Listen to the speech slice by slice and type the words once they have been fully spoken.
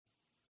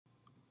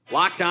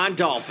Locked On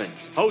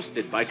Dolphins,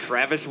 hosted by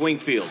Travis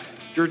Wingfield,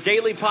 your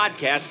daily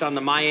podcast on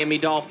the Miami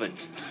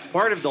Dolphins,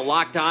 part of the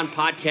Locked On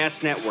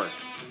Podcast Network,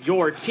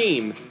 your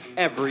team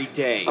every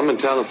day. I'm in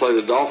town to play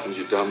the Dolphins,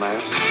 you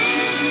dumbass.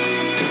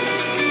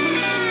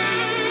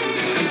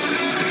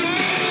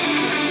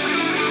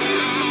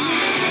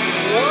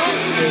 What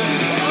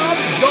is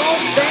up,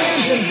 Dolphins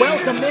fans, and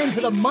welcome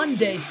into the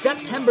Monday,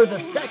 September the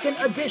 2nd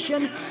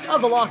edition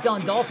of the Locked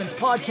On Dolphins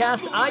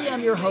podcast. I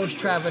am your host,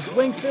 Travis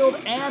Wingfield,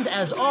 and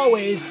as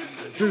always,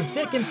 through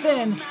thick and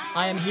thin,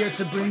 I am here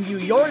to bring you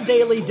your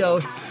daily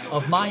dose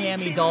of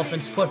Miami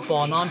Dolphins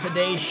football. And on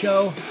today's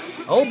show,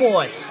 oh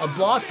boy, a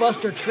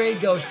blockbuster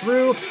trade goes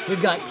through.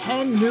 We've got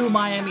 10 new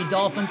Miami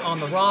Dolphins on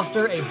the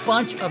roster, a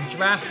bunch of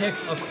draft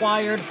picks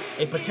acquired,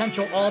 a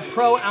potential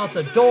All-Pro out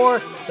the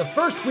door, the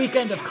first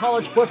weekend of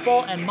college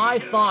football, and my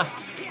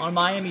thoughts on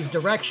Miami's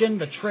direction,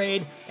 the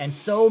trade, and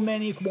so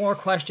many more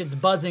questions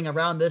buzzing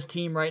around this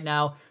team right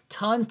now.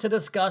 Tons to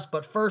discuss,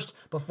 but first,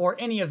 before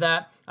any of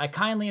that, I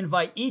kindly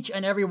invite each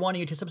and every one of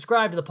you to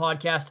subscribe to the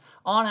podcast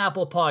on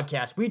Apple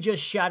Podcasts. We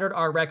just shattered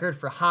our record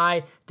for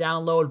high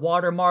download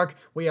watermark.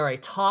 We are a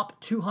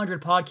top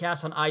 200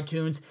 podcast on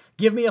iTunes.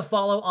 Give me a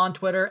follow on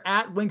Twitter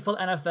at Wingfield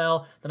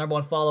NFL, the number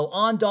one follow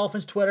on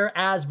Dolphins Twitter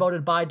as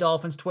voted by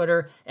Dolphins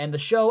Twitter, and the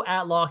show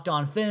at Locked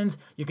On Fins.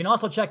 You can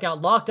also check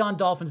out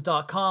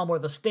LockedOnDolphins.com, where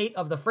the state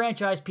of the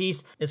franchise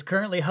piece is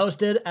currently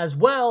hosted, as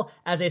well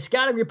as a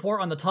scouting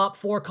report on the top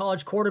 4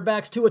 college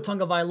quarterbacks: Tua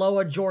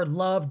Tagovailoa, Jordan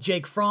Love,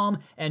 Jake Fromm,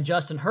 and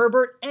Justin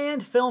Herbert,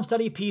 and film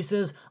study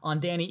pieces on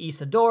Danny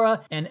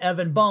Isidora and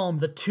Evan Boehm,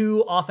 the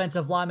 2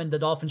 offensive linemen the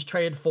Dolphins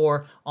traded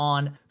for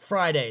on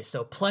Friday.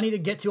 So plenty to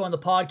get to on the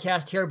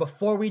podcast here.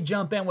 Before we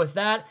jump in with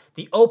that,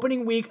 the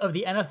opening week of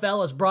the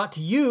NFL is brought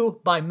to you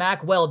by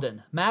Mack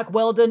Weldon. Mack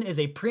Weldon is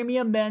a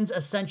premium men's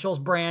essentials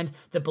brand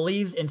that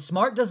believes in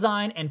smart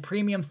design and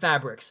premium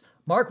fabrics.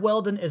 Mack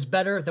Weldon is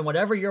better than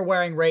whatever you're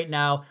wearing right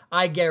now.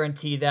 I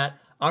guarantee that.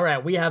 All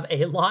right, we have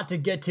a lot to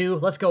get to.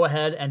 Let's go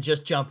ahead and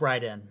just jump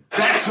right in.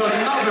 That's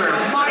another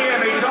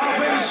Miami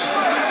Dolphins.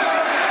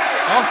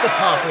 Off the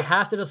top, we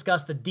have to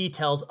discuss the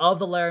details of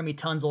the Laremy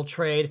Tunsil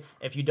trade.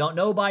 If you don't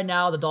know by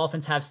now, the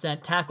Dolphins have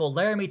sent tackle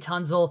Laremy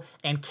Tunsil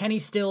and Kenny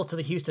Stills to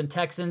the Houston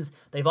Texans.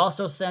 They've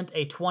also sent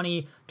a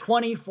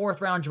 2020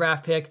 4th-round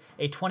draft pick,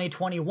 a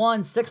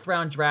 2021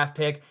 6th-round draft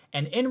pick,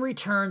 and in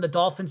return, the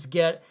Dolphins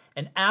get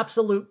an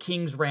absolute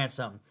king's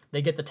ransom.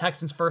 They get the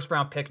Texans'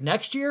 first-round pick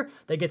next year,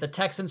 they get the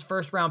Texans'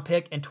 first-round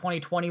pick in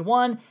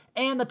 2021,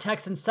 and the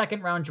Texans'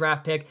 second-round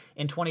draft pick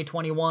in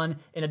 2021,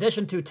 in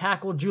addition to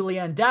tackle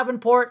Julian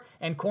Davenport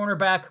and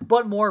cornerback,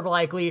 but more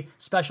likely,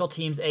 special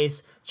teams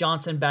ace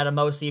Johnson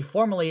Batamosi,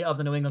 formerly of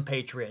the New England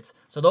Patriots.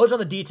 So those are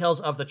the details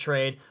of the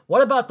trade.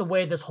 What about the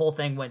way this whole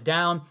thing went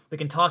down? We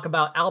can talk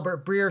about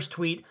Albert Breer's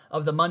tweet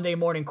of the Monday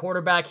Morning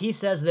Quarterback. He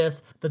says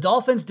this: the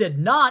Dolphins did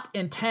not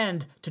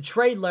intend to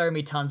trade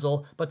Laremy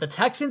Tunsil, but the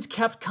Texans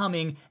kept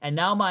coming, and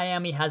now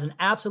Miami has an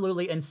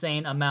absolutely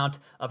insane amount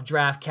of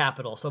draft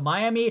capital. So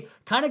Miami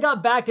kind of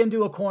got backed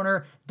into a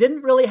corner,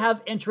 didn't really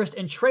have interest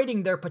in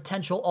trading their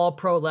potential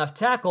All-Pro left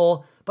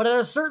tackle, but at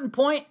a certain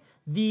point,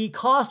 the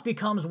cost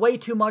becomes way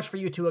too much for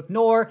you to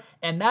ignore,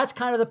 and that's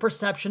kind of the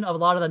perception of a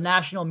lot of the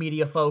national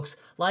media folks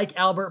like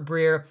Albert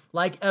Breer,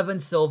 like Evan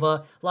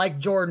Silva, like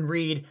Jordan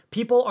Reed.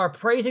 People are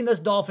praising this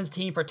Dolphins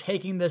team for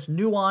taking this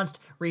nuanced,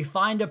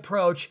 refined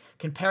approach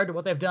compared to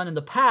what they've done in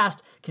the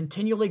past,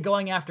 continually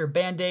going after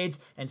Band-Aids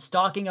and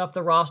stocking up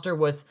the roster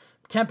with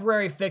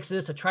temporary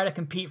fixes to try to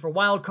compete for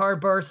wildcard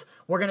berths.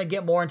 We're going to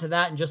get more into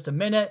that in just a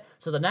minute.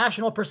 So the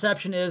national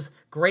perception is,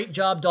 great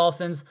job,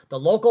 Dolphins. The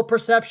local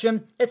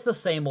perception, it's the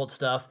same old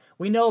stuff.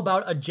 We know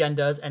about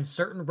agendas and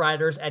certain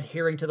writers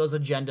adhering to those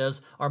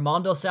agendas.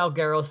 Armando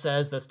Salguero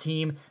says this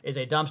team is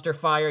a dumpster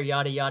fire,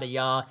 yada, yada,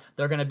 yada.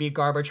 They're going to be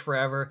garbage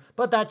forever,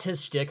 but that's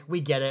his shtick. We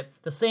get it.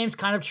 The same's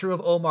kind of true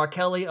of Omar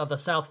Kelly of the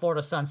South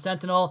Florida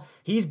Sun-Sentinel.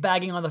 He's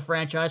bagging on the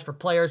franchise for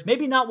players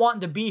maybe not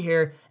wanting to be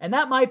here, and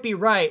that might be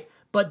right.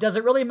 But does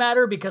it really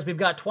matter? Because we've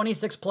got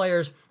 26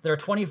 players that are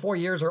 24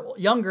 years or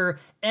younger,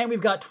 and we've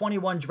got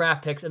 21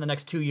 draft picks in the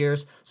next 2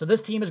 years. So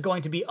this team is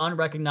going to be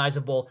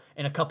unrecognizable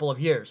in a couple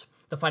of years.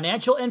 The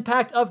financial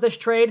impact of this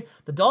trade,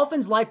 the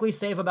Dolphins likely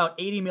save about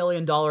 $80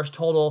 million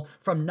total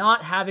from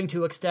not having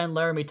to extend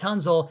Laremy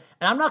Tunsil.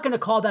 And I'm not going to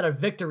call that a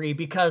victory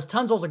because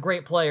Tunsil's a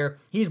great player.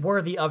 He's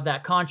worthy of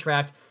that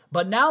contract.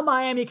 But now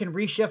Miami can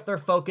reshift their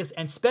focus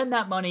and spend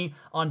that money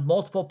on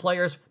multiple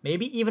players,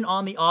 maybe even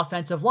on the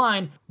offensive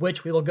line,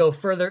 which we will go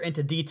further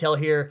into detail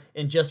here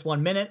in just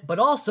 1 minute. But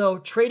also,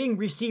 trading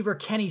receiver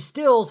Kenny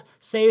Stills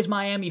saves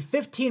Miami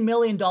 $15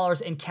 million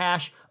in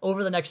cash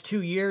over the next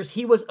 2 years.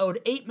 He was owed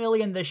 $8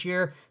 million this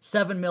year,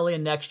 $7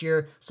 million next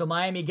year. So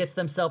Miami gets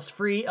themselves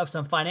free of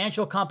some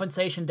financial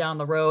compensation down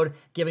the road,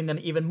 giving them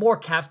even more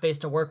cap space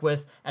to work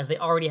with, as they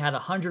already had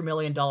 $100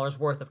 million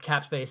worth of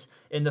cap space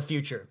in the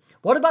future.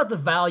 What about the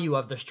value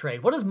of this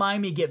trade? What does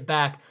Miami get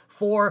back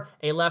for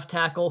a left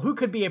tackle who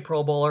could be a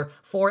Pro Bowler,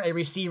 for a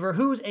receiver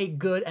who's a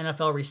good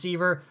NFL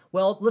receiver?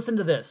 Well, listen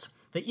to this.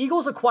 The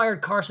Eagles acquired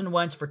Carson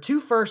Wentz for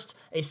 2 firsts,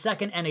 a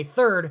second, and a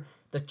third,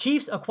 The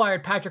Chiefs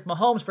acquired Patrick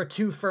Mahomes for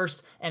 2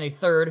 firsts and a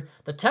third.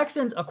 The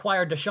Texans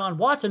acquired Deshaun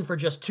Watson for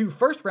just 2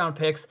 first-round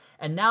picks,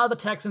 and now the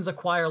Texans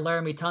acquire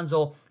Laremy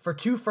Tunsil for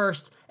 2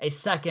 firsts, a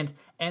second,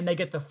 and they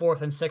get the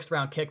 4th and 6th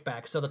round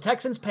kickback. So the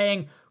Texans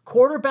paying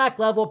quarterback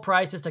level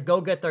prices to go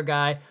get their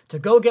guy, to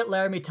go get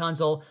Laremy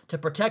Tunsil, to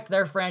protect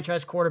their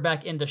franchise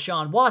quarterback in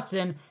Deshaun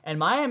Watson, and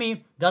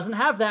Miami doesn't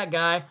have that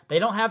guy. They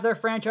don't have their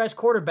franchise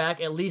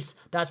quarterback, at least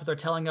that's what they're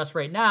telling us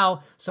right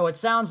now, so it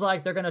sounds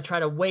like they're going to try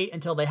to wait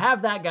until they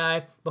have that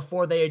guy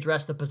before they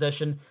address the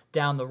position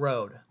down the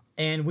road.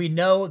 And we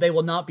know they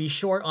will not be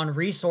short on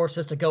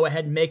resources to go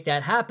ahead and make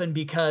that happen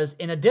because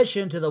in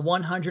addition to the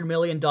 $100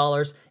 million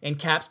in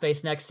cap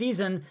space next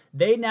season,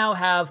 they now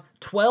have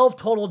 12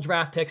 total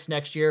draft picks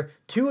next year,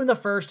 2 in the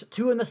first,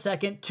 2 in the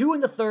second, 2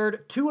 in the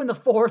third, 2 in the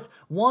fourth,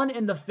 1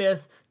 in the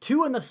fifth,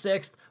 2 in the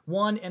sixth,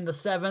 1 in the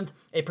 7th,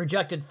 a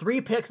projected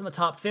 3 picks in the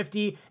top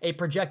 50, a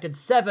projected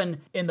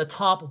 7 in the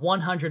top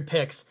 100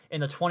 picks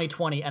in the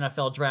 2020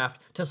 NFL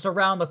Draft to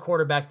surround the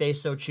quarterback they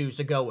so choose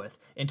to go with.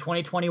 In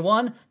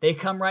 2021, they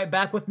come right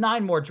back with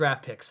 9 more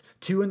draft picks,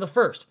 2 in the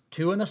first,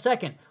 2 in the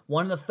second,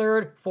 1 in the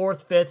third,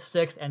 4th, 5th,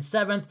 6th, and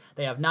 7th.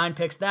 They have 9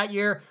 picks that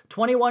year,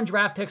 21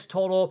 draft picks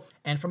total,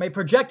 and from a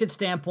projected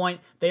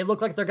standpoint, they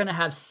look like they're going to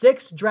have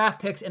 6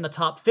 draft picks in the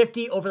top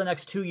 50 over the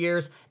next 2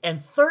 years,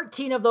 and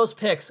 13 of those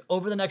picks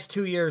over the next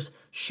 2 years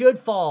should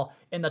fall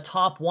in the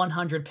top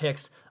 100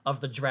 picks of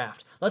the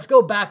draft. Let's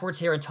go backwards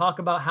here and talk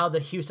about how the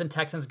Houston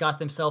Texans got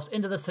themselves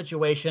into the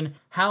situation,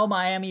 how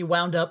Miami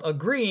wound up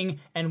agreeing,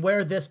 and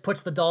where this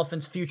puts the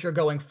Dolphins' future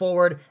going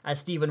forward, as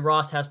Stephen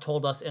Ross has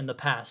told us in the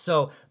past.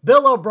 So,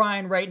 Bill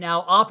O'Brien right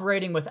now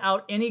operating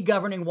without any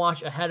governing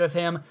watch ahead of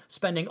him,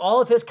 spending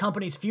all of his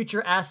company's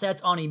future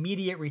assets on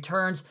immediate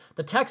returns.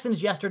 The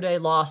Texans yesterday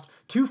lost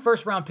 2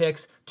 first-round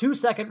picks, 2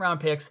 second-round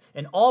picks,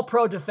 an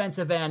all-pro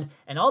defensive end,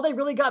 and all they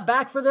really got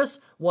back for this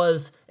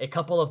was a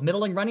couple of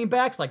middling running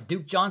backs like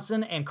Duke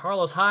Johnson and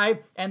Carlos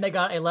Hyde, and they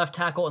got a left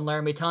tackle in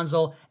Laremy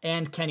Tunsil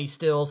and Kenny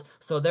Stills.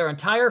 So their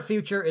entire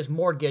future is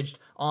mortgaged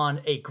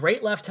on a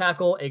great left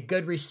tackle, a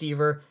good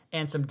receiver,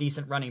 and some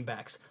decent running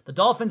backs. The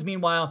Dolphins,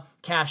 meanwhile,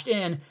 cashed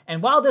in,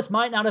 and while this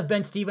might not have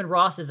been Stephen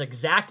Ross's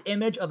exact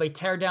image of a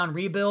teardown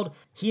rebuild,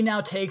 he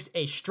now takes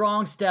a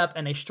strong step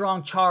and a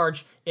strong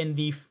charge in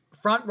the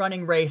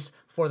front-running race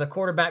for the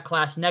quarterback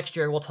class next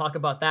year. We'll talk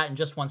about that in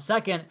just one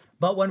second.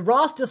 But when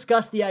Ross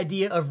discussed the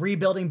idea of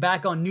rebuilding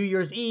back on New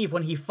Year's Eve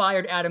when he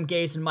fired Adam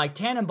Gase and Mike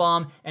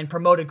Tannenbaum and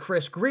promoted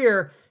Chris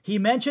Grier, he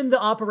mentioned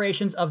the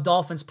operations of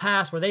Dolphins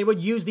past where they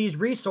would use these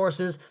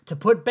resources to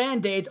put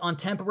Band-Aids on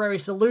temporary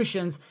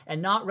solutions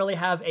and not really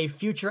have a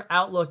future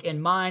outlook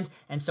in mind.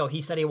 And so he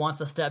said he wants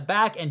to step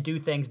back and do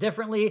things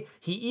differently.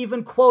 He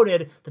even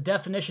quoted the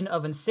definition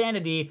of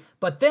insanity.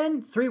 But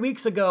then 3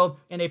 weeks ago,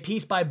 in a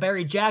piece by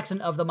Barry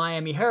Jackson of the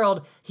Miami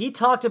Herald, he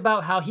talked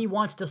about how he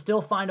wants to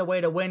still find a way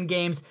to win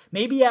games,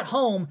 maybe at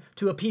home,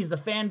 to appease the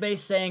fan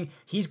base, saying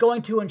he's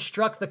going to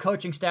instruct the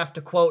coaching staff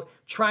to, quote,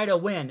 try to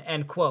win,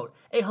 end quote.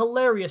 A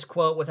hilarious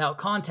quote without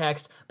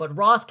context, but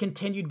Ross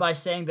continued by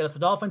saying that if the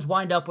Dolphins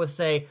wind up with,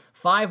 say,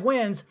 5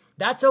 wins,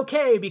 that's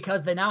okay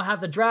because they now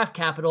have the draft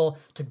capital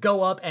to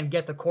go up and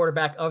get the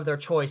quarterback of their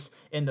choice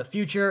in the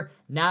future.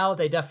 Now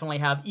they definitely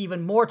have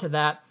even more to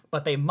that,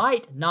 but they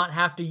might not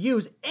have to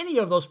use any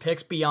of those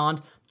picks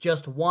beyond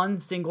just one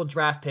single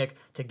draft pick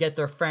to get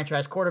their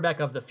franchise quarterback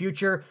of the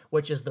future,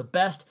 which is the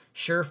best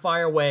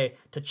surefire way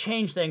to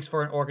change things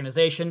for an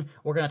organization.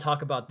 We're going to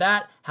talk about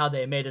that, how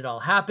they made it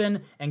all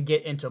happen, and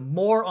get into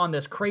more on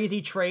this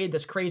crazy trade,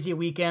 this crazy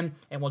weekend,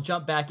 and we'll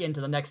jump back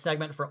into the next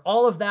segment for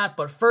all of that.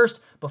 But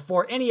first,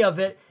 before any of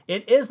it,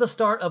 it is the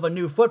start of a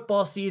new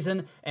football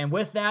season, and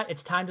with that,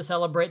 it's time to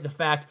celebrate the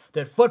fact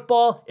that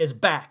football is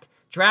back.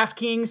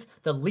 DraftKings,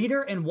 the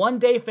leader in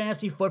one-day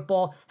fantasy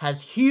football,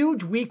 has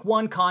huge Week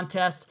 1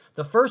 contests.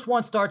 The first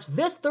one starts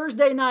this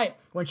Thursday night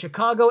when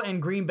Chicago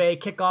and Green Bay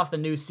kick off the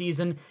new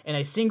season in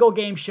a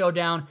single-game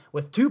showdown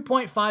with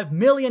 $2.5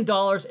 million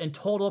in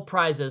total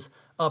prizes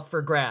up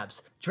for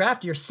grabs.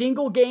 Draft your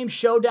single-game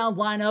showdown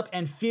lineup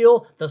and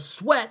feel the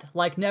sweat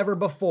like never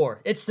before.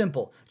 It's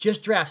simple.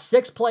 Just draft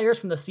 6 players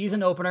from the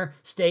season opener,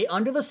 stay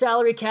under the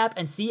salary cap,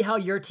 and see how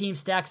your team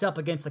stacks up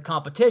against the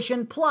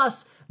competition.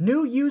 Plus,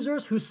 new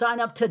users who sign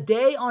up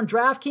today on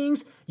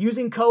DraftKings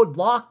using code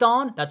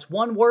LOCKEDON, that's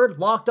one word,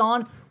 locked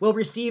on, will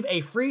receive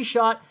a free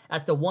shot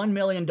at the $1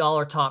 million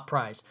top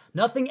prize.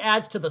 Nothing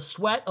adds to the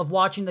sweat of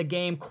watching the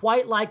game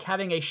quite like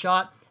having a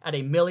shot at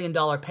 $1 million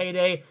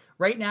payday.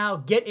 Right now,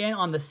 get in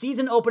on the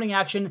season opening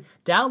action.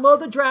 Download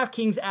the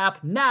DraftKings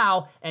app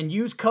now and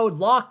use code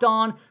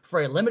LOCKEDON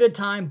for a limited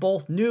time.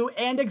 Both new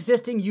and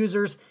existing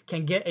users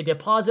can get a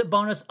deposit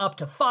bonus up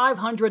to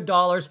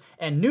 $500,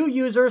 and new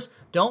users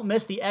don't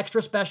miss the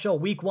extra special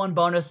Week 1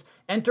 bonus.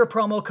 Enter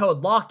promo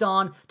code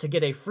LOCKEDON to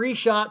get a free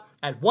shot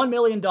at $1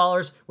 million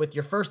with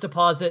your first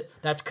deposit.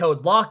 That's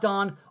code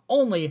LOCKEDON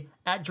only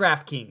at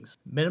DraftKings.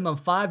 Minimum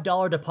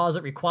 $5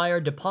 deposit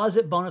required.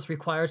 Deposit bonus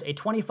requires a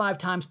 25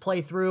 times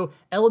playthrough.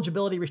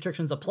 Eligibility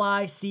restrictions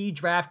apply. See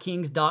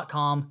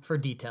DraftKings.com for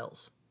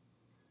details.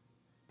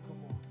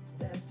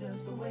 That's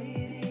just the way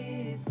it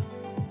is.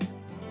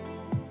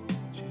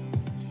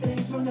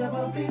 things will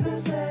never be the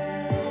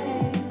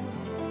same.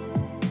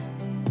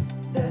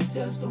 That's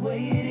just the way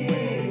it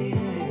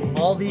is.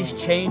 All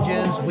these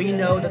changes, we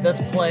know that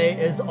this play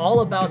is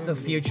all about the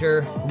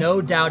future,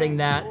 no doubting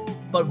that.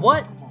 But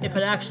what if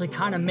it actually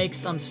kind of makes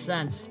some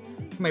sense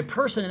from a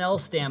personnel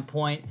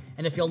standpoint?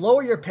 And if you'll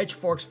lower your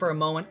pitchforks for a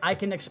moment, I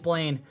can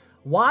explain.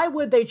 Why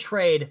would they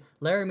trade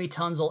Laremy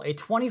Tunsil, a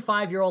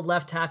 25-year-old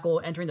left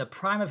tackle entering the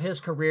prime of his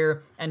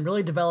career and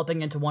really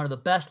developing into one of the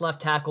best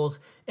left tackles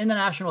in the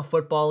National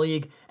Football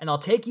League? And I'll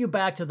take you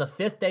back to the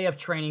 5th day of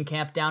training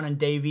camp down in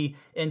Davie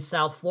in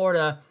South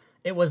Florida.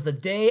 It was the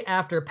day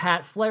after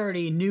Pat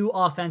Flaherty, new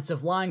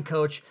offensive line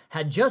coach,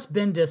 had just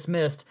been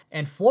dismissed,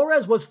 and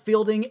Flores was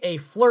fielding a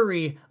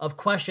flurry of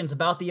questions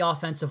about the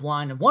offensive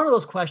line. And one of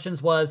those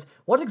questions was,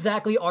 what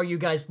exactly are you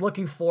guys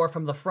looking for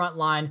from the front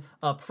line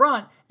up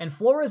front? And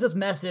Flores'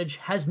 message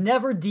has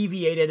never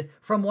deviated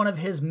from one of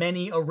his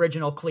many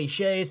original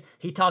cliches.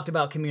 He talked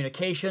about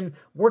communication,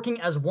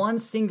 working as one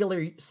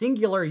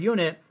singular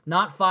unit,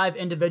 not 5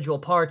 individual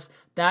parts.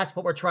 That's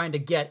what we're trying to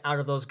get out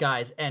of those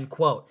guys, end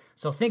quote.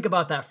 So think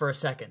about that for a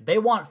second. They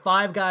want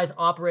 5 guys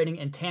operating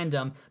in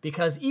tandem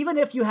because even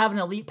if you have an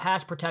elite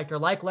pass protector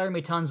like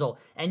Laremy Tunsil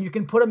and you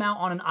can put him out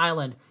on an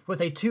island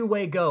with a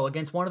 2-way go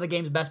against one of the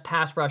game's best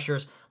pass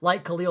rushers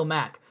like Khalil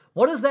Mack,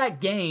 what does that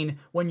gain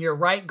when your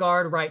right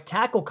guard, right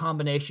tackle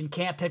combination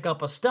can't pick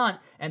up a stunt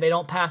and they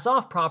don't pass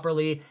off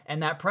properly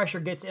and that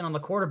pressure gets in on the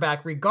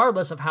quarterback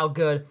regardless of how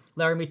good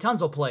Laremy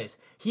Tunsil plays?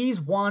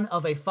 He's one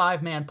of a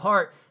 5-man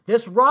part.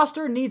 This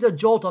roster needs a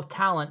jolt of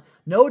talent,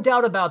 no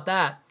doubt about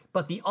that,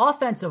 but the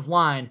offensive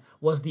line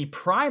was the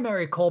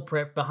primary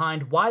culprit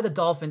behind why the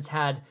Dolphins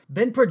had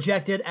been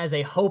projected as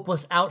a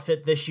hopeless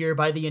outfit this year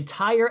by the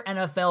entire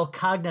NFL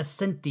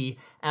cognoscenti,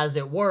 as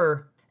it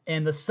were.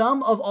 And the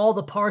sum of all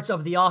the parts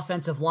of the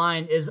offensive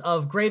line is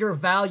of greater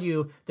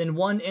value than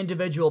one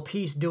individual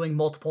piece doing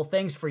multiple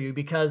things for you,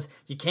 because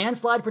you can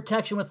slide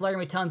protection with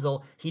Laremy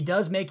Tunsil. He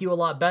does make you a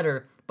lot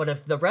better. But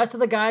if the rest of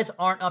the guys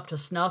aren't up to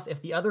snuff,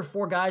 if the other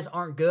 4 guys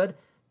aren't good,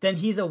 then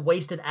he's a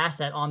wasted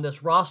asset on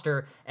this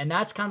roster. And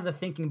that's kind of the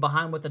thinking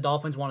behind what the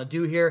Dolphins want to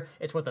do here.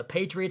 It's what the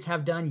Patriots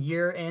have done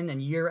year in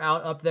and year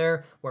out up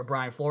there, where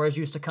Brian Flores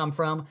used to come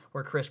from,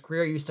 where Chris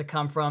Grier used to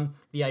come from.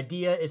 The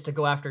idea is to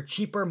go after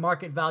cheaper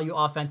market value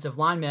offensive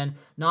linemen,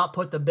 not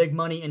put the big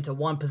money into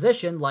one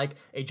position like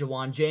a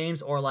Jawan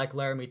James or like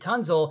Laremy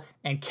Tunsil,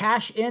 and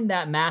cash in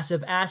that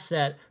massive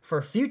asset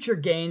for future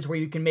gains where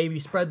you can maybe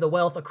spread the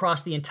wealth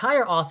across the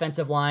entire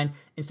offensive line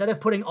instead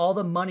of putting all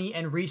the money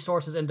and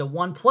resources into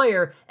one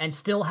player and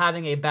still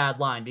having a bad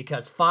line,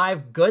 because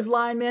 5 good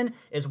linemen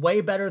is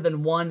way better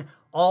than 1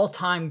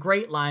 all-time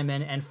great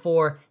lineman and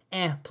 4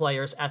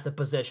 players at the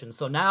position.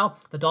 So now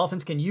the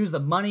Dolphins can use the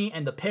money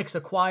and the picks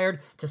acquired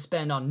to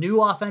spend on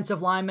new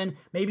offensive linemen,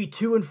 maybe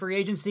 2 in free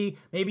agency,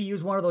 maybe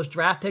use one of those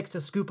draft picks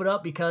to scoop it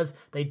up because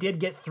they did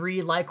get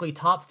 3 likely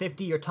top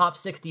 50 or top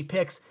 60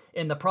 picks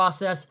in the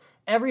process.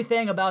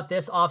 Everything about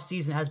this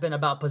offseason has been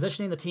about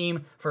positioning the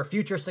team for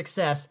future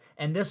success,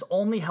 and this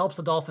only helps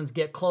the Dolphins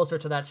get closer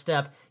to that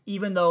step.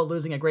 Even though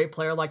losing a great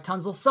player like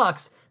Tunsil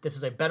sucks, this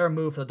is a better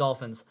move for the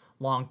Dolphins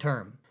long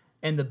term.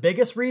 And the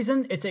biggest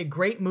reason it's a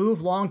great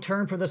move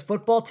long-term for this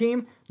football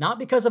team, not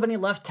because of any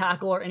left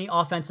tackle or any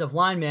offensive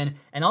linemen,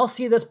 and I'll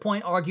see this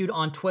point argued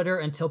on Twitter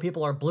until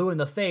people are blue in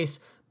the face,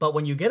 but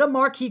when you get a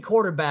marquee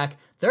quarterback,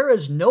 there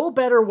is no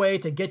better way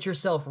to get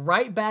yourself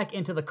right back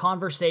into the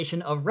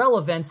conversation of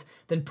relevance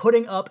than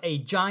putting up a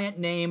giant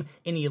name,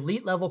 an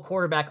elite level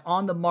quarterback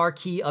on the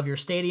marquee of your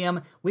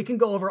stadium. We can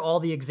go over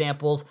all the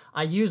examples.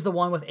 I use the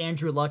one with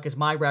Andrew Luck as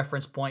my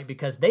reference point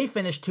because they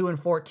finished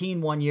 2-14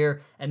 one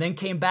year and then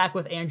came back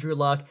with Andrew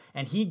Luck,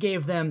 and he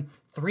gave them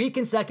 3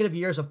 consecutive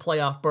years of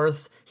playoff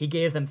berths. He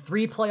gave them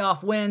 3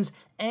 playoff wins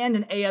and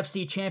an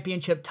AFC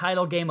Championship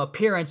title game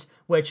appearance,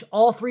 which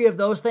all 3 of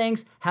those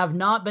things have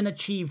not been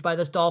achieved by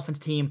this Dolphins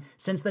team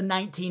since the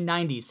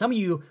 1990s. Some of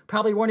you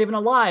probably weren't even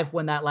alive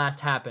when that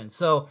last happened.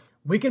 So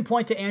we can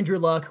point to Andrew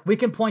Luck. We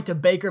can point to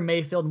Baker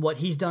Mayfield and what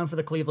he's done for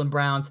the Cleveland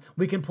Browns.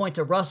 We can point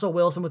to Russell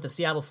Wilson with the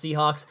Seattle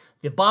Seahawks.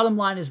 The bottom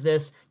line is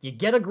this: you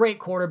get a great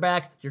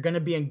quarterback, you're going to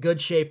be in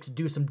good shape to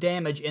do some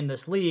damage in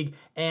this league.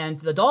 And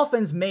the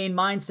Dolphins' main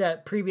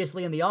mindset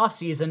previously in the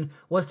offseason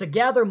was to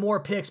gather more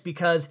picks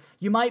because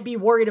you might be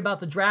worried about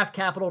the draft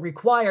capital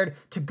required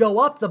to go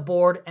up the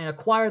board and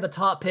acquire the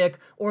top pick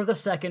or the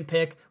second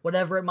pick,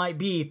 whatever it might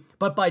be.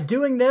 But by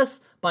doing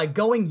this, by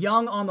going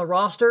young on the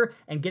roster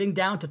and getting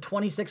down to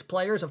 26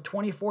 players of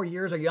 24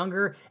 years or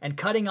younger and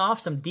cutting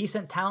off some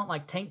decent talent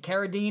like Tank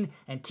Carradine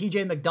and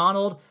TJ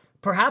McDonald,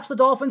 perhaps the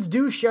Dolphins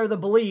do share the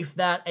belief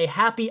that a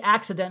happy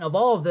accident of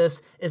all of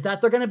this is that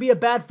they're going to be a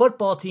bad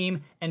football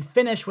team and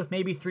finish with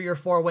maybe 3 or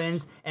 4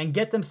 wins and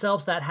get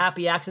themselves that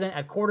happy accident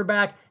at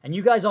quarterback. And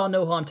you guys all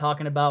know who I'm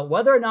talking about.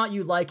 Whether or not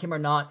you like him or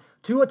not,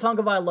 Tua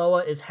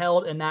Tagovailoa is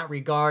held in that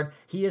regard.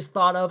 He is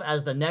thought of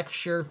as the next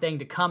sure thing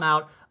to come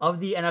out of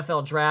the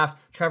NFL draft.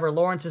 Trevor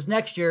Lawrence is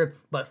next year,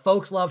 but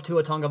folks love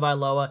Tua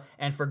Tagovailoa,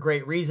 and for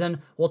great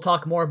reason. We'll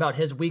talk more about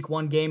his Week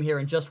 1 game here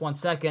in just 1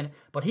 second,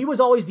 but he was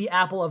always the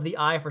apple of the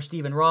eye for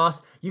Stephen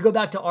Ross. You go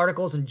back to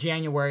articles in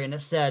January, and it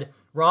said,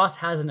 Ross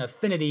has an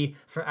affinity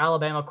for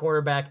Alabama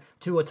quarterback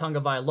Tua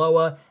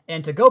Tagovailoa,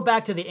 and to go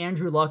back to the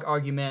Andrew Luck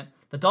argument,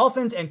 the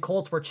Dolphins and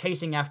Colts were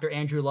chasing after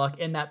Andrew Luck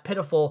in that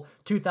pitiful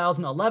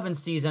 2011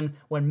 season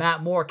when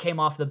Matt Moore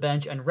came off the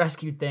bench and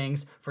rescued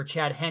things for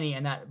Chad Henne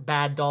and that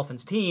bad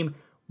Dolphins team.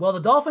 Well, the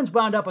Dolphins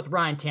wound up with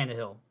Ryan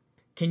Tannehill.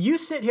 Can you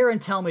sit here and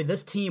tell me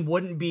this team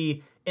wouldn't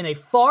be in a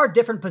far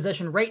different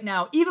position right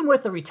now, even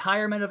with the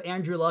retirement of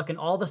Andrew Luck and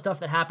all the stuff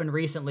that happened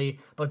recently?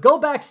 But go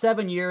back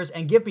 7 years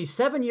and give me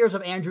 7 years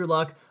of Andrew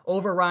Luck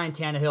over Ryan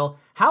Tannehill.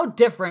 How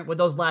different would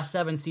those last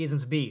 7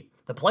 seasons be?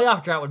 The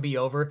playoff drought would be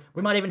over.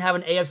 We might even have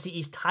an AFC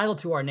East title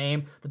to our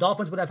name. The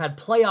Dolphins would have had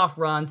playoff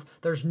runs.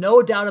 There's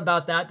no doubt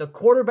about that. The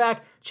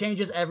quarterback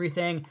changes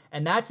everything,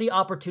 and that's the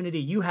opportunity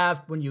you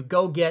have when you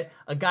go get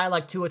a guy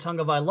like Tua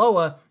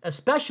Tagovailoa,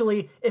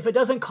 especially if it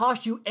doesn't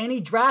cost you any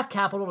draft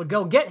capital to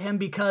go get him,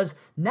 because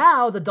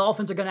now the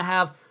Dolphins are going to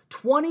have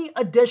 20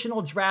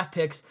 additional draft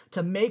picks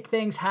to make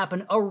things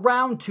happen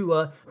around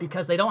Tua,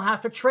 because they don't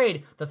have to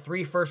trade the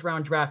 3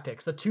 first-round draft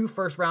picks, the 2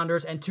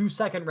 first-rounders and 2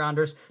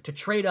 second-rounders to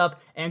trade up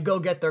and go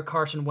get their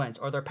Carson Wentz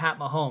or their Pat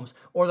Mahomes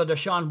or their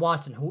Deshaun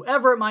Watson,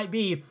 whoever it might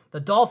be.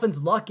 The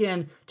Dolphins luck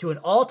in to an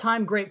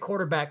all-time great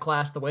quarterback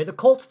class the way the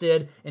Colts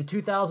did in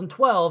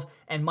 2012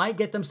 and might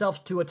get themselves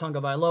Tua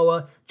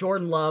Tagovailoa,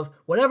 Jordan Love,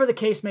 whatever the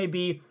case may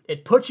be.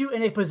 It puts you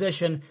in a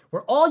position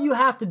where all you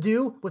have to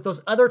do with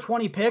those other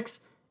 20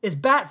 picks is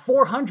bat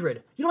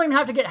 400. You don't even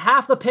have to get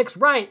half the picks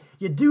right.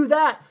 You do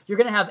that, you're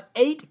going to have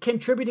 8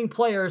 contributing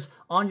players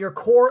on your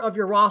core of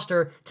your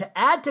roster to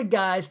add to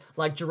guys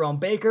like Jerome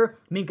Baker,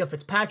 Minkah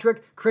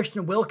Fitzpatrick,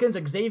 Christian Wilkins,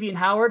 Xavier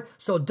Howard.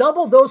 So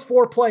double those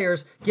 4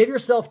 players, give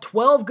yourself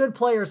 12 good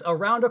players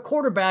around a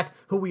quarterback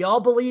who we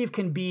all believe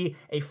can be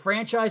a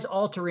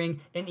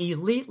franchise-altering, an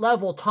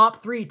elite-level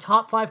top 3,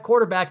 top 5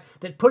 quarterback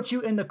that puts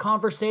you in the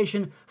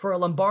conversation for a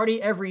Lombardi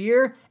every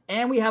year.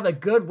 And we have a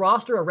good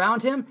roster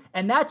around him,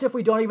 and that's if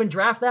we don't even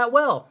draft that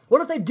well. What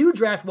if they do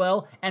draft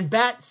well and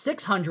bat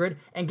 600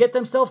 and get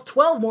themselves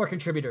 12 more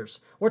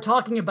contributors? We're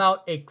talking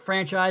about a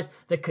franchise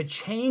that could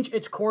change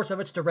its course of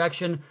its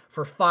direction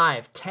for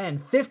 5, 10,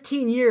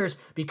 15 years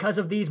because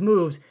of these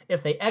moves.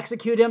 If they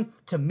execute him,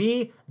 to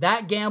me,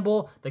 that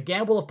gamble, the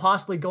gamble of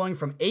possibly going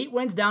from 8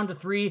 wins down to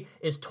 3,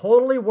 is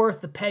totally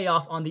worth the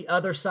payoff on the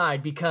other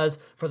side, because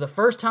for the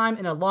first time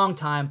in a long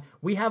time,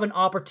 we have an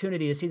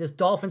opportunity to see this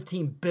Dolphins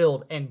team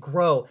build and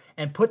grow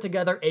and put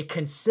together a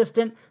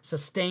consistent,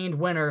 sustained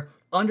winner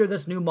under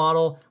this new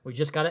model. We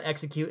just got to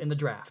execute in the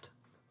draft.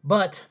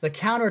 But the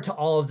counter to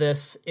all of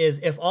this is,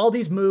 if all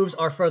these moves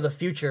are for the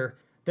future,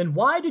 then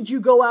why did you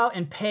go out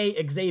and pay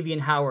Xavier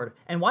Howard?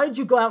 And why did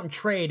you go out and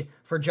trade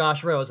for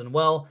Josh Rosen?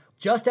 Well,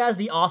 just as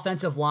the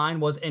offensive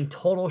line was in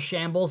total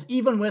shambles,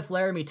 even with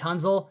Laremy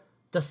Tunsil,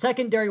 the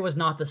secondary was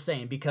not the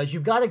same, because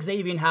you've got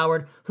Xavier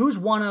Howard, who's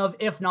one of,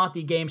 if not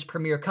the game's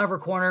premier cover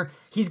corner.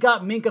 He's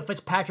got Minkah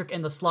Fitzpatrick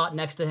in the slot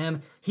next to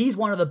him. He's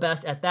one of the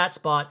best at that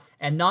spot,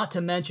 and not to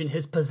mention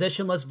his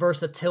positionless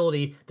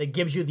versatility that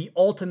gives you the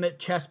ultimate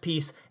chess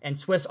piece and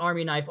Swiss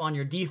Army knife on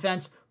your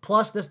defense.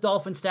 Plus, this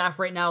Dolphin staff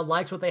right now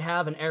likes what they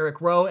have in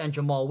Eric Rowe and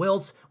Jamal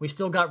Wiltz. We've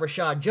still got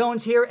Rashad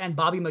Jones here and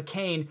Bobby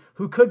McCain,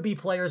 who could be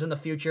players in the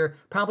future.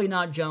 Probably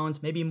not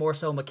Jones, maybe more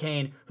so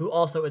McCain, who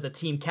also is a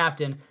team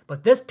captain.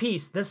 But this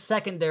piece, this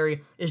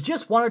secondary, is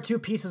just 1 or 2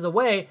 pieces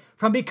away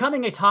from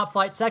becoming a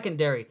top-flight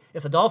secondary.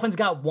 If the Dolphins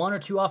got 1 or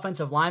 2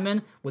 offensive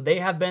linemen, would they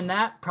have been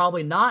that?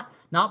 Probably not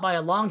by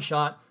a long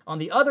shot. On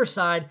the other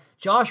side,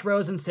 Josh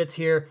Rosen sits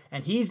here,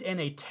 and he's in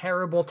a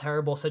terrible,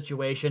 terrible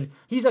situation.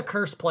 He's a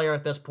cursed player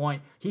at this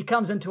point. He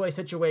comes into a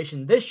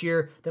situation this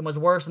year that was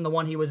worse than the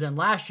one he was in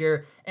last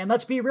year, and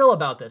let's be real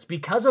about this.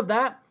 Because of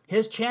that,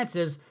 his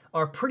chances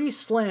are pretty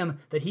slim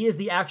that he is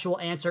the actual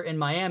answer in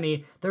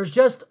Miami. There's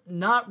just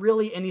not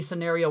really any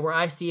scenario where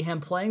I see him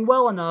playing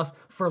well enough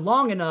for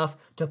long enough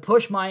to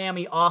push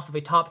Miami off of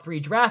a top 3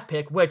 draft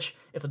pick, which,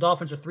 if the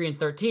Dolphins are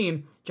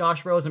 3-13,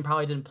 Josh Rosen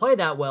probably didn't play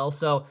that well,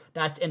 so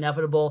that's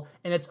inevitable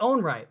in its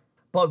own right.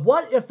 But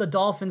what if the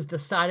Dolphins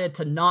decided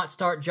to not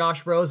start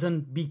Josh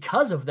Rosen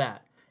because of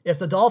that? If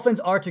the Dolphins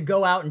are to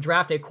go out and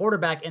draft a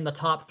quarterback in the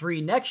top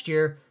 3 next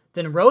year,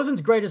 then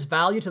Rosen's greatest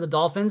value to the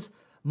Dolphins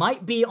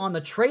might be on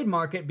the trade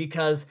market,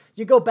 because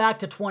you go back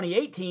to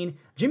 2018,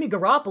 Jimmy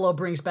Garoppolo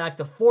brings back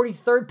the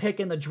 43rd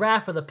pick in the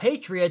draft for the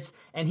Patriots,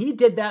 and he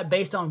did that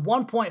based on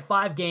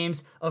 1.5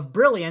 games of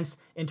brilliance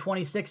in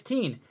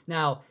 2016.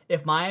 Now,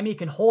 if Miami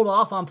can hold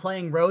off on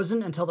playing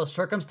Rosen until the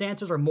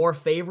circumstances are more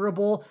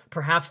favorable,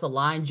 perhaps the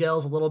line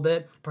gels a little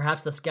bit,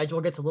 perhaps the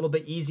schedule gets a little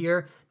bit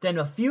easier, then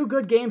a few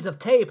good games of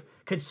tape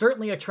could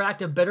certainly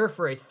attract a bidder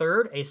for a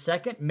 3rd, a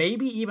 2nd,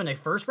 maybe even a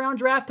 1st-round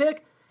draft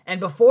pick. And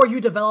before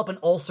you develop an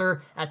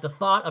ulcer at the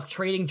thought of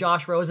trading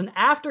Josh Rosen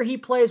after he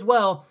plays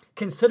well,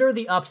 consider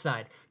the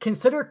upside.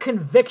 Consider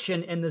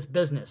conviction in this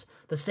business.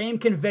 The same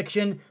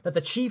conviction that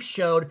the Chiefs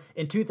showed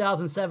in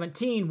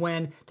 2017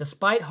 when,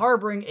 despite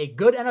harboring a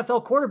good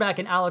NFL quarterback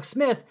in Alex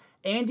Smith,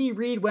 Andy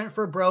Reid went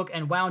for broke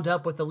and wound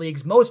up with the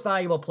league's most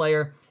valuable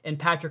player in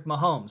Patrick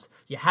Mahomes.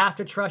 You have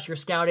to trust your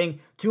scouting.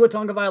 Tua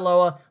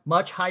Tagovailoa,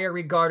 much higher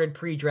regarded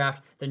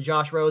pre-draft than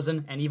Josh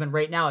Rosen, and even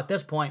right now at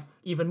this point,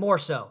 even more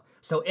so.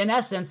 So in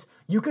essence,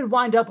 you could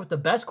wind up with the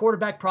best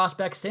quarterback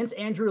prospect since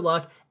Andrew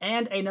Luck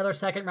and another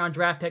second-round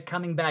draft pick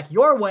coming back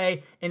your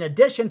way, in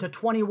addition to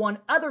 21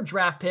 other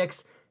draft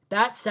picks.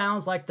 That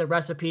sounds like the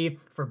recipe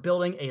for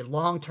building a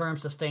long-term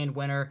sustained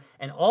winner.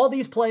 And all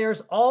these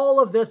players,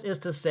 all of this is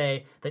to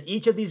say that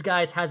each of these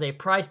guys has a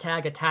price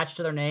tag attached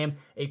to their name,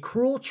 a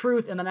cruel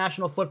truth in the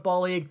National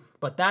Football League,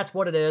 but that's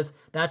what it is.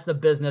 That's the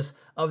business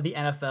of the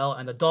NFL,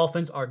 and the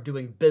Dolphins are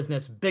doing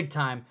business big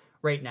time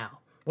right now.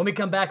 When we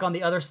come back on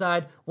the other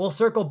side, we'll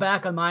circle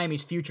back on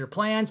Miami's future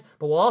plans,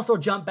 but we'll also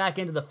jump back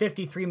into the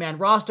 53-man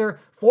roster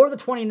for the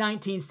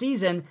 2019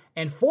 season.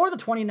 And for the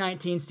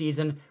 2019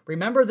 season,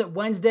 remember that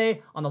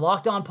Wednesday on the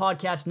Locked On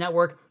Podcast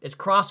Network is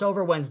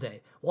Crossover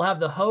Wednesday. We'll have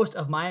the host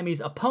of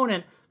Miami's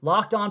opponent,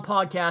 Locked On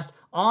Podcast,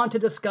 on to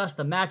discuss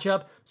the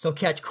matchup. So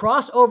catch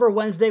Crossover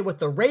Wednesday with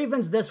the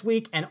Ravens this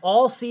week and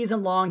all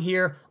season long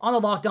here on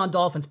the Locked On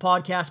Dolphins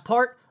podcast,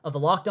 part of the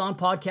Locked On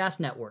Podcast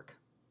Network.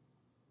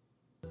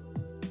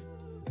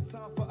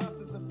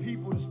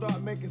 People to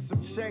start making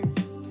some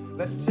changes.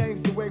 Let's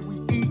change the way we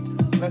eat.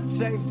 Let's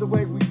change the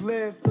way we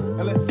live.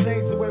 And let's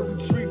change the way we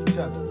treat each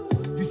other.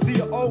 You see,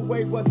 the old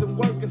way wasn't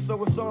working,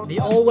 so it's on. The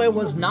old way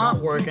was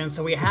not working,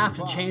 so we have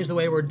to change the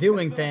way we're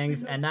doing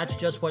things, and that's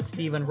just what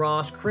Stephen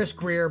Ross, Chris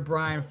Greer,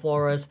 Brian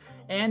Flores,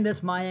 and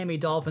this Miami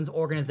Dolphins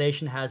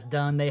organization has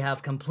done. They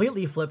have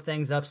completely flipped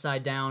things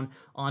upside down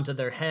onto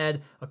their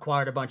head,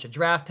 acquired a bunch of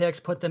draft picks,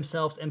 put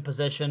themselves in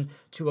position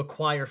to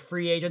acquire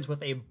free agents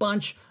with a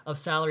bunch of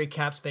salary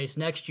cap space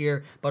next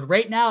year. But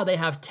right now, they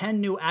have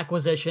 10 new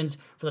acquisitions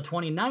for the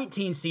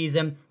 2019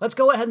 season. Let's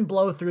go ahead and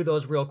blow through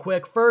those real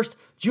quick. First,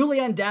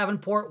 Julian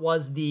Davenport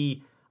was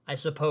the, I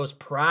suppose,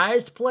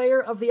 prized player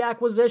of the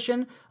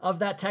acquisition of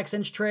that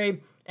Texans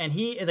trade. And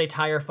he is a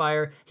tire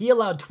fire. He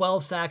allowed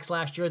 12 sacks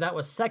last year. That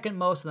was second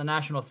most in the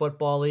National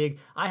Football League.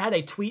 I had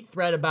a tweet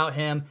thread about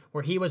him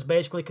where he was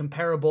basically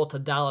comparable to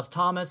Dallas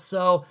Thomas.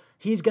 So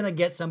he's going to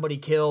get somebody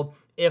killed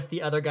if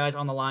the other guys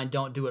on the line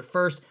don't do it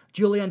first.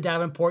 Julian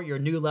Davenport, your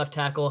new left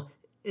tackle.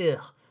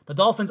 Ugh. The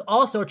Dolphins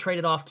also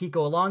traded off Kiko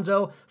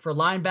Alonso for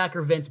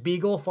linebacker Vince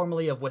Beagle,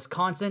 formerly of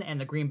Wisconsin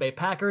and the Green Bay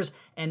Packers,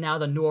 and now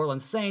the New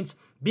Orleans Saints.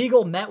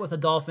 Beagle met with the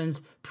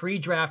Dolphins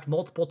pre-draft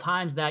multiple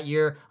times that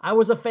year. I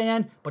was a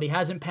fan, but he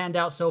hasn't panned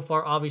out so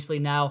far, obviously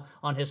now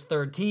on his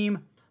third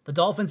team. The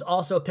Dolphins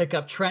also pick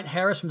up Trent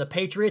Harris from the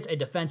Patriots, a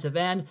defensive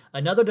end.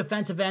 Another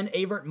defensive end,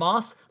 Avert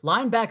Moss.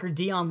 Linebacker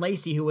Dion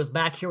Lacey, who was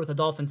back here with the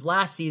Dolphins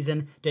last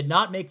season, did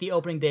not make the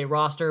opening day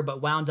roster,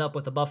 but wound up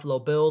with the Buffalo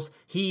Bills.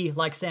 He,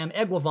 like Sam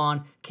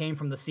Eguavoen, came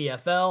from the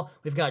CFL.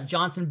 We've got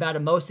Johnson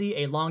Batamosi,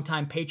 a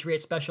longtime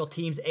Patriot special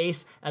teams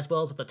ace, as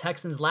well as with the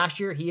Texans last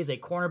year. He is a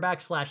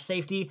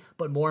cornerback/safety,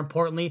 but more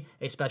importantly,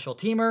 a special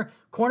teamer.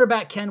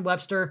 Cornerback Ken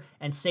Webster,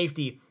 and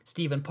safety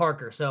Stephen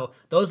Parker. So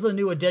those are the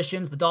new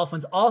additions. The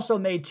Dolphins also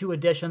made 2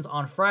 additions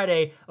on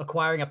Friday,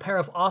 acquiring a pair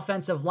of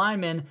offensive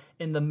linemen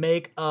in the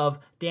make of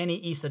Danny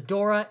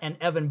Isadora and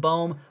Evan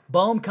Boehm.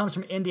 Boehm comes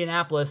from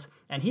Indianapolis,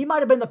 and he might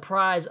have been the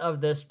prize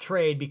of this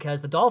trade because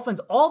the Dolphins,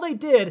 all they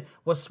did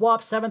was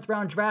swap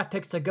 7th-round draft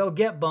picks to go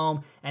get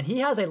Boehm, and he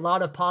has a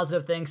lot of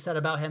positive things said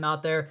about him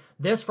out there.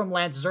 This from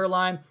Lance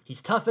Zierlein.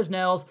 He's tough as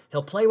nails.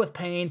 He'll play with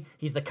pain.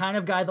 He's the kind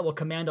of guy that will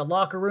command a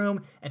locker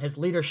room, and his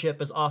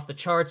leadership is off the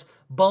charts.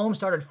 Boehm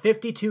started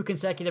 52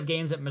 consecutive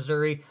games at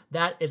Missouri.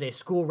 That is a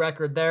school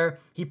record there.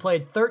 He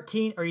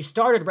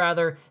started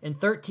in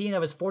 13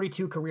 of his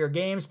 42 career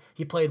games.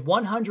 He played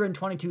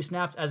 122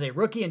 snaps as a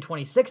rookie in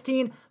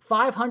 2016,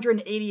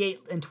 588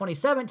 in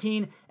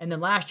 2017, and then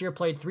last year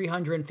played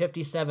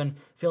 357,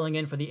 filling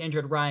in for the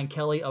injured Ryan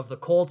Kelly of the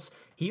Colts.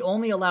 He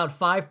only allowed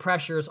 5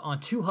 pressures on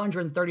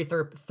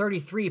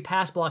 233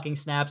 pass blocking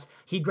snaps.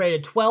 He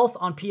graded 12th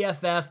on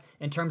PFF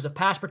in terms of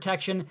pass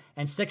protection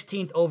and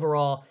 16th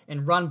overall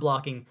in run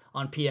blocking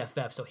on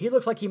PFF. So he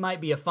looks like he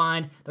might be a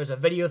find. There's a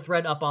video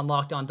thread up on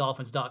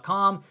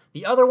LockedOnDolphins.com.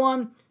 The other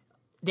one,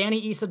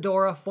 Danny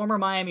Isadora, former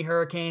Miami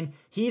Hurricane.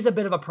 He's a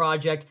bit of a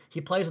project.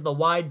 He plays with a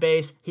wide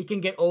base. He can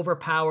get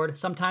overpowered.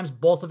 Sometimes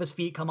both of his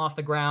feet come off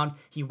the ground.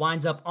 He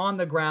winds up on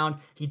the ground.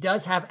 He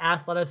does have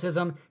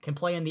athleticism, can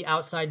play in the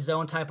outside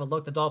zone type of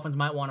look the Dolphins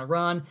might want to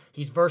run.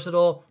 He's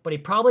versatile, but he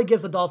probably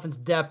gives the Dolphins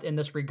depth in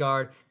this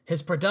regard.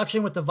 His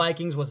production with the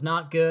Vikings was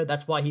not good.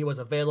 That's why he was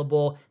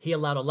available. He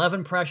allowed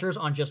 11 pressures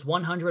on just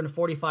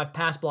 145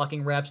 pass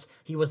blocking reps.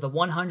 He was the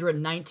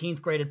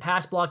 119th graded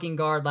pass blocking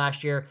guard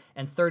last year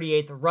and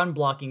 38th run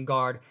blocking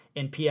guard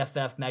in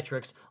PFF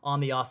metrics on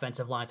the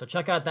offensive line. So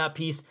check out that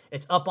piece.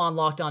 It's up on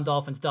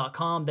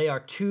LockedOnDolphins.com. They are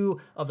 2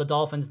 of the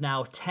Dolphins'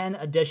 now 10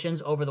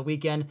 additions over the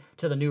weekend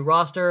to the new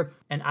roster.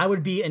 And I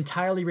would be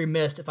entirely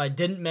remiss if I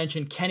didn't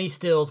mention Kenny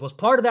Stills was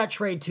part of that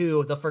trade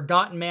too, the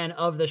forgotten man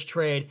of this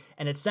trade.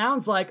 And it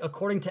sounds like,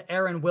 according to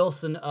Aaron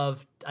Wilson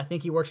of, I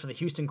think he works for the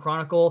Houston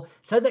Chronicle,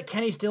 said that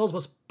Kenny Stills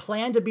was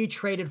planned to be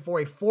traded for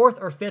a 4th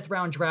or 5th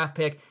round draft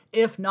pick,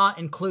 if not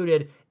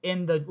included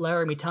in the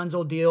Laremy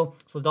Tunsil deal.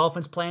 So the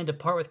Dolphins plan to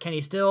part with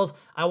Kenny Stills.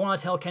 I want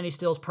to tell Kenny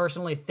Stills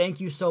personally, thank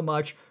you so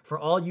much for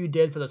all you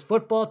did for this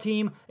football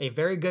team. A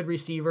very good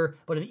receiver,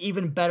 but an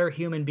even better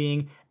human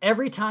being.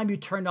 Every time you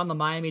turned on the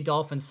Miami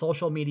Dolphins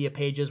social media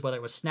pages, whether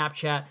it was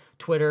Snapchat,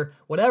 Twitter,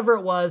 whatever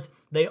it was,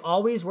 they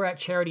always were at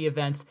charity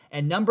events,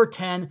 and number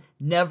 10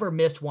 never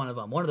missed one of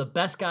them. One of the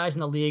best guys in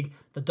the league,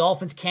 the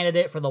Dolphins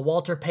candidate for the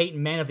Walter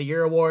Payton Man of the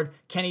Year Award,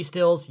 Kenny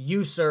Stills,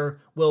 you, sir,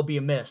 will be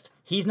missed.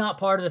 He's not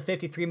part of the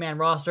 53-man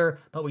roster,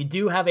 but we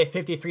do have a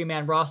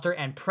 53-man roster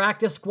and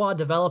practice squad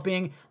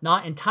developing.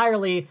 Not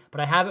entirely, but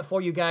I have it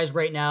for you guys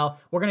right now.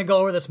 We're going to go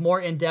over this more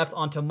in depth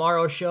on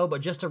tomorrow's show,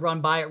 but just to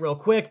run by it real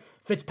quick,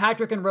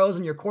 Fitzpatrick and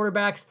Rosen, your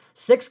quarterbacks.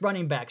 6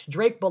 running backs,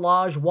 Drake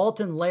Ballage,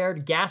 Walton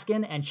Laird,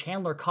 Gaskin, and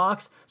Chandler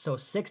Cox. So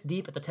 6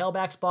 deep at the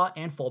tailback spot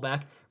and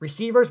fullback.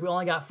 Receivers, we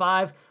only got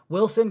 5.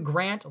 Wilson,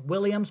 Grant,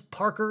 Williams,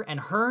 Parker, and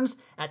Hearns.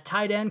 At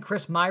tight end,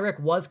 Chris Myrick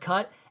was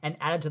cut and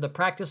added to the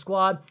practice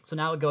squad. So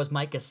now it goes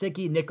Mike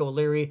Gesicki, Nick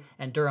O'Leary,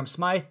 and Durham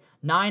Smythe.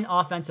 9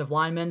 offensive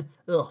linemen.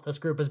 Ugh, this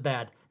group is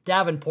bad.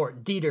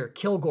 Davenport, Dieter,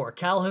 Kilgore,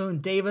 Calhoun,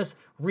 Davis,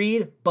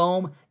 Reed,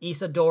 Bohm,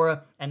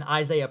 Isadora, and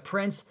Isaiah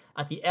Prince.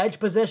 At the edge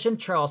position,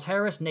 Charles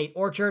Harris, Nate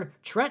Orchard,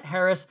 Trent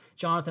Harris,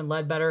 Jonathan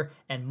Ledbetter,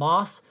 and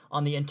Moss.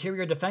 On the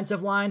interior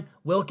defensive line,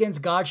 Wilkins,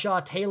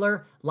 Godshaw,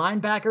 Taylor.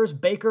 Linebackers,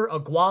 Baker,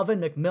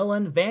 Aguavin,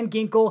 McMillan, Van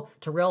Ginkel,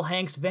 Terrell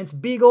Hanks, Vince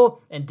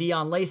Beagle, and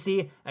Dion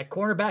Lacey. At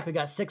cornerback, we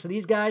got 6 of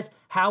these guys: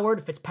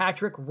 Howard,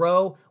 Fitzpatrick,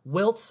 Rowe,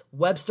 Wiltz,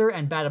 Webster,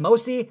 and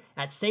Batamosi.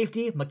 At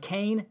safety,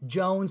 McCain,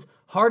 Jones,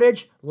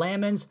 Hardage,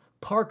 Lammons,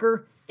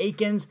 Parker,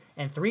 Akins,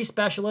 and 3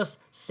 specialists,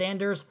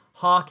 Sanders,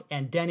 Hawk,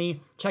 and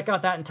Denny. Check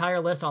out that entire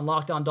list on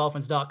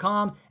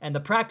LockedOnDolphins.com. And the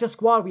practice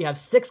squad, we have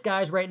 6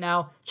 guys right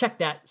now. Check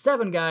that,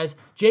 7 guys.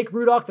 Jake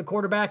Rudock, the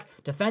quarterback.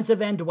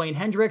 Defensive end, Dwayne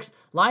Hendricks.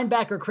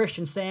 Linebacker,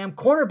 Christian Sam.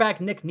 Cornerback,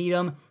 Nick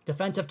Needham.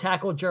 Defensive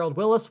tackle, Gerald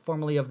Willis,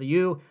 formerly of the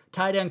U.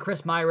 Tight end,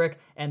 Chris Myrick.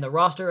 And the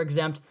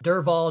roster-exempt,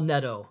 Durval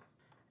Neto.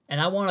 And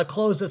I want to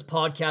close this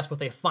podcast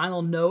with a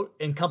final note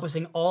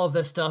encompassing all of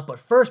this stuff. But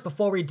first,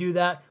 before we do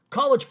that,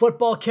 college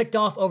football kicked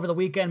off over the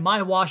weekend.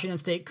 My Washington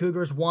State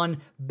Cougars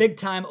won big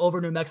time over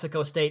New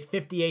Mexico State,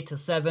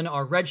 58-7.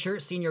 Our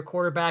redshirt senior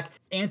quarterback,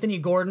 Anthony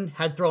Gordon,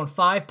 had thrown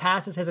 5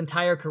 passes his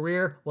entire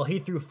career. Well, he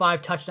threw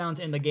 5 touchdowns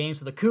in the game,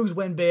 so the Cougs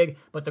win big.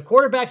 But the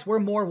quarterbacks we're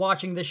more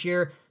watching this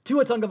year: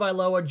 Tua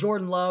Tagovailoa,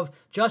 Jordan Love,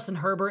 Justin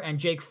Herbert, and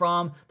Jake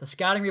Fromm. The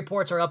scouting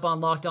reports are up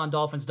on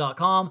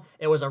LockedOnDolphins.com.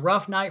 It was a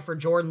rough night for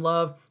Jordan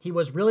Love. He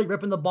was really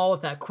ripping the ball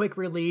with that quick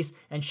release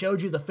and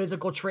showed you the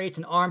physical traits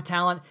and arm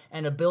talent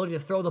and ability to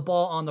throw the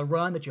ball on the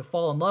run that you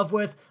fall in love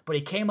with. But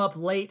he came up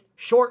late,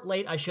 short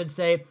late, I should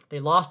say. They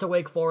lost to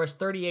Wake Forest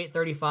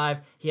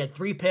 38-35. He had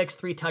 3 picks,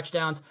 3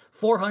 touchdowns,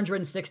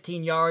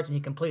 416 yards, and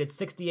he completed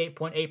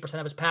 68.8%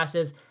 of his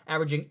passes,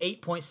 averaging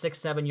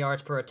 8.67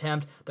 yards per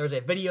attempt. There's a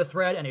video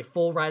thread and a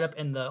full write-up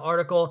in the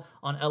article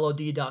on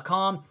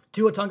LOD.com.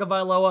 Tua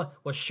Tagovailoa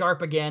was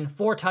sharp again,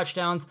 4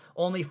 touchdowns,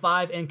 only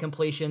 5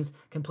 incompletions,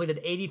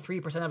 completed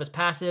 83% of his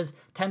passes,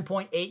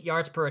 10.8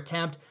 yards per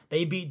attempt.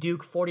 They beat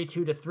Duke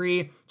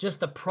 42-3. Just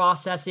the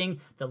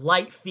processing, the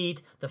light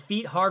feet, the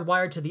feet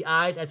hardwired to the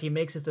eyes as he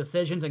makes his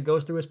decisions and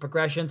goes through his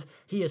progressions.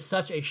 He is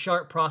such a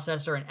sharp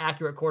processor and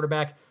accurate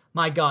quarterback.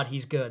 My God,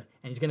 he's good,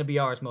 and he's going to be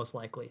ours most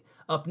likely.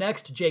 Up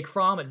next, Jake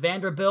Fromm at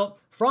Vanderbilt.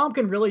 Fromm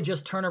can really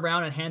just turn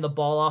around and hand the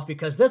ball off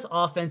because this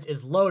offense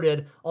is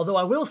loaded, although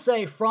I will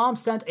say Fromm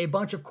sent a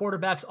bunch of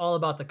quarterbacks all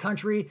about the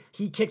country.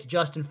 He kicked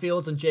Justin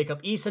Fields and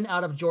Jacob Eason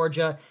out of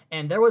Georgia,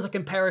 and there was a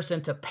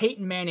comparison to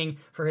Peyton Manning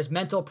for his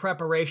mental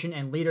preparation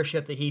and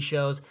leadership that he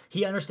shows.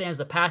 He understands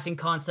the passing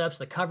concepts,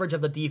 the coverage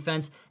of the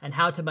defense, and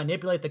how to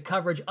manipulate the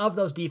coverage of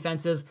those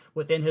defenses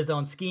within his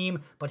own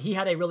scheme, but he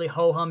had a really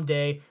ho-hum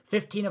day,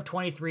 15 of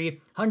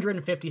 23,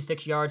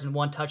 156 yards and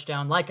 1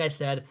 touchdown. Like I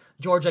said,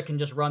 Georgia can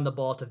just run the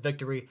ball to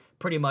victory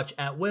pretty much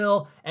at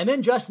will. And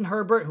then Justin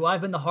Herbert, who I've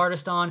been the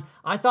hardest on,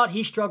 I thought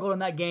he struggled in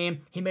that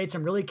game. He made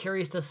some really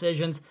curious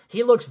decisions.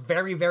 He looks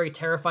very, very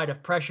terrified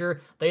of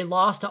pressure. They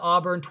lost to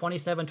Auburn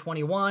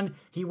 27-21.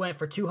 He went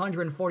for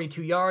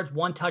 242 yards,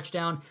 1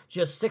 touchdown,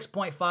 just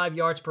 6.5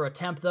 yards per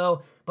attempt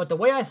though. But the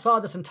way I saw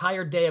this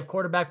entire day of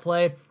quarterback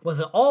play was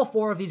that all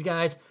 4 of these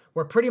guys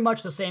were pretty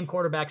much the same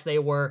quarterbacks they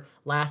were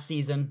last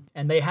season,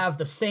 and they have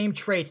the same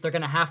traits they're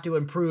going to have to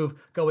improve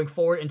going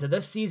forward into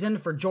this season.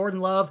 For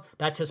Jordan Love,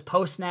 that's his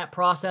post-snap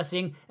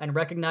processing and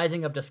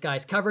recognizing of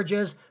disguised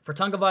coverages. For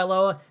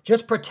Tagovailoa,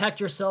 just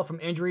protect yourself from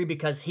injury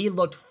because he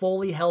looked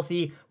fully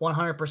healthy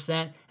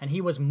 100%, and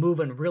he was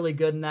moving really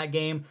good in that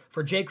game.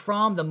 For Jake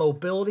Fromm, the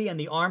mobility and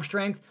the arm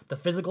strength, the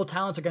physical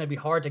talents are going to be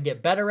hard to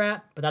get better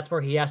at, but that's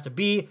where he has to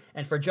be.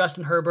 And for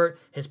Justin Herbert,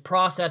 his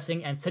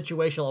processing and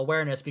situational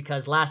awareness,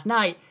 because last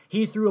night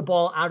he threw a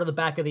ball out of the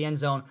back of the end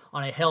zone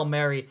on a Hail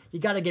Mary. You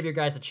got to give your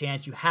guys a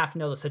chance. You have to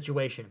know the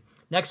situation.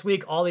 Next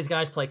week, all these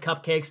guys play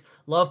cupcakes.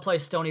 Love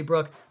plays Stony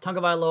Brook.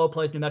 Tagovailoa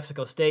plays New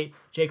Mexico State.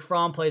 Jake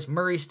Fromm plays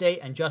Murray State.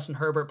 And Justin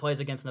Herbert plays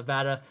against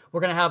Nevada. We're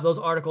going to have those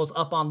articles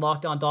up on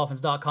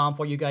LockedOnDolphins.com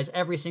for you guys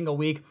every single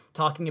week,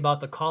 talking about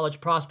the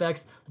college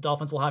prospects the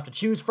Dolphins will have to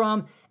choose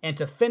from. And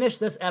to finish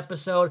this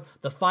episode,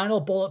 the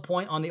final bullet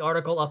point on the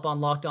article up on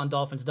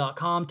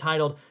LockedOnDolphins.com,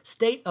 titled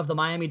State of the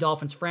Miami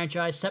Dolphins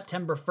Franchise,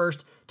 September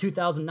 1st,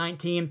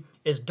 2019,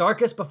 is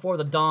darkest before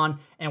the dawn,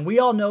 and we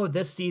all know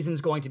this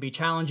season's going to be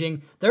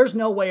challenging. There's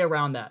no way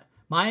around that.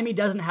 Miami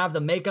doesn't have the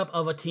makeup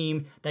of a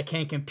team that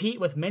can compete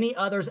with many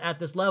others at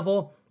this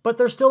level, but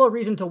there's still a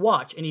reason to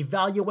watch, an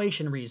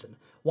evaluation reason.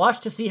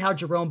 Watch to see how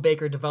Jerome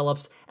Baker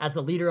develops as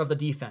the leader of the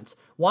defense.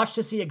 Watch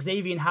to see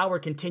Xavier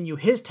Howard continue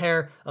his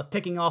tear of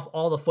picking off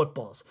all the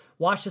footballs.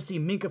 Watch to see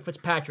Minkah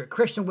Fitzpatrick,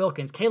 Christian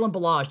Wilkins, Kalen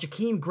Ballage,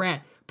 Jakeem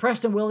Grant,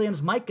 Preston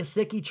Williams, Mike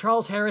Gesicki,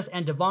 Charles Harris,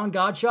 and Devon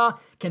Godshaw.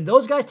 Can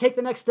those guys take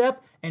the next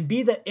step and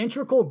be the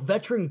integral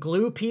veteran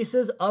glue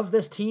pieces of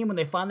this team when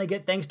they finally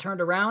get things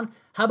turned around?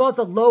 How about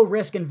the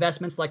low-risk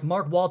investments like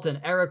Mark Walton,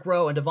 Eric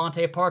Rowe, and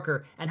Devontae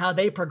Parker, and how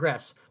they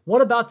progress?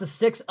 What about the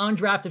 6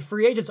 undrafted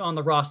free agents on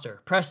the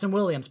roster? Preston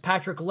Williams,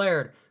 Patrick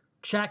Laird,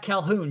 Shaq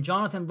Calhoun,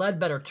 Jonathan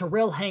Ledbetter,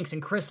 Terrell Hanks,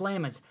 and Chris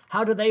Lamons.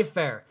 How do they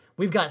fare?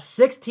 We've got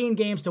 16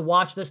 games to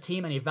watch this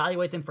team and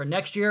evaluate them for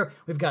next year.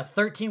 We've got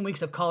 13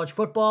 weeks of college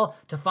football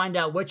to find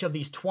out which of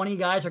these 20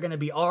 guys are going to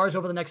be ours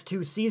over the next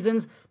 2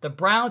 seasons. The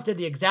Browns did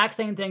the exact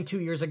same thing 2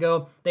 years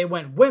ago. They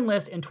went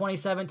winless in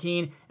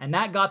 2017, and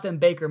that got them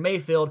Baker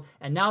Mayfield,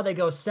 and now they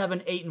go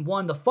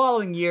 7-8-1 the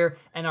following year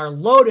and are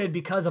loaded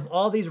because of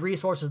all these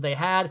resources they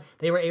had.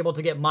 They were able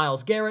to get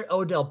Myles Garrett,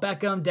 Odell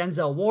Beckham,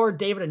 Denzel Ward,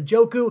 David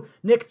Njoku,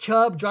 Nick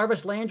Chubb,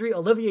 Jarvis Landry,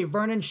 Olivier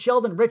Vernon,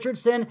 Sheldon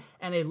Richardson,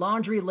 and a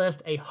laundry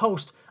list, a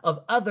host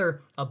of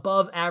other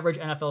above-average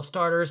NFL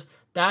starters.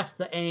 That's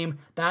the aim.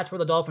 That's where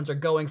the Dolphins are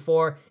going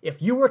for.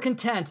 If you were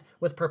content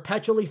with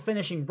perpetually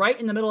finishing right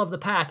in the middle of the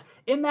pack,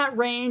 in that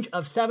range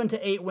of 7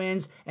 to 8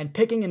 wins and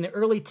picking in the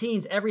early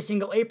teens every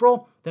single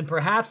April, then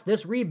perhaps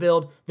this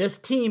rebuild, this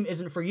team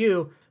isn't for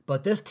you.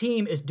 But this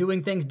team is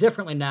doing things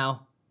differently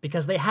now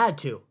because they had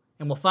to.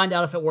 And we'll find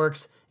out if it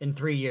works in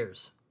 3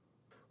 years.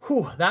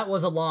 Whew, that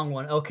was a long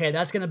one. Okay,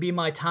 that's going to be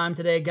my time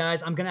today,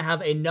 guys. I'm going to have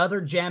another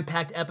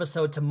jam-packed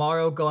episode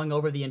tomorrow going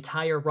over the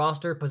entire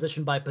roster,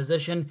 position by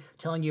position,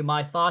 telling you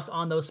my thoughts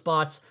on those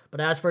spots.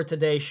 But as for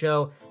today's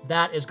show,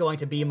 that is going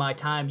to be my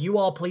time. You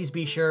all please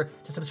be sure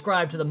to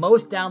subscribe to the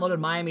most downloaded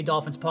Miami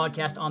Dolphins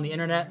podcast on the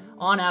internet,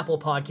 on Apple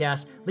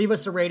Podcasts. Leave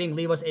us a rating,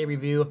 leave us a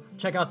review.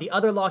 Check out the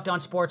other Locked On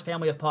Sports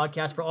family of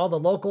podcasts for all the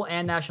local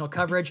and national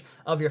coverage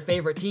of your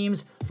favorite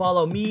teams.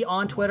 Follow me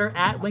on Twitter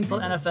at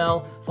Wingfield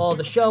NFL. Follow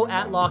the show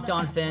at Locked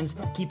On Fins.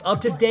 Keep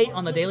up to date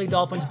on the Daily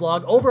Dolphins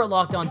blog over at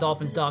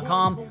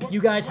LockedOnDolphins.com. You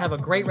guys have a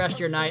great rest of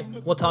your night.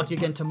 We'll talk to you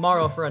again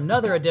tomorrow for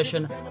another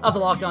edition of the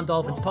Locked On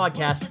Dolphins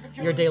podcast,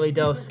 your daily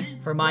dose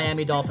for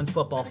Miami Dolphins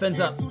football. Fins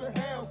up.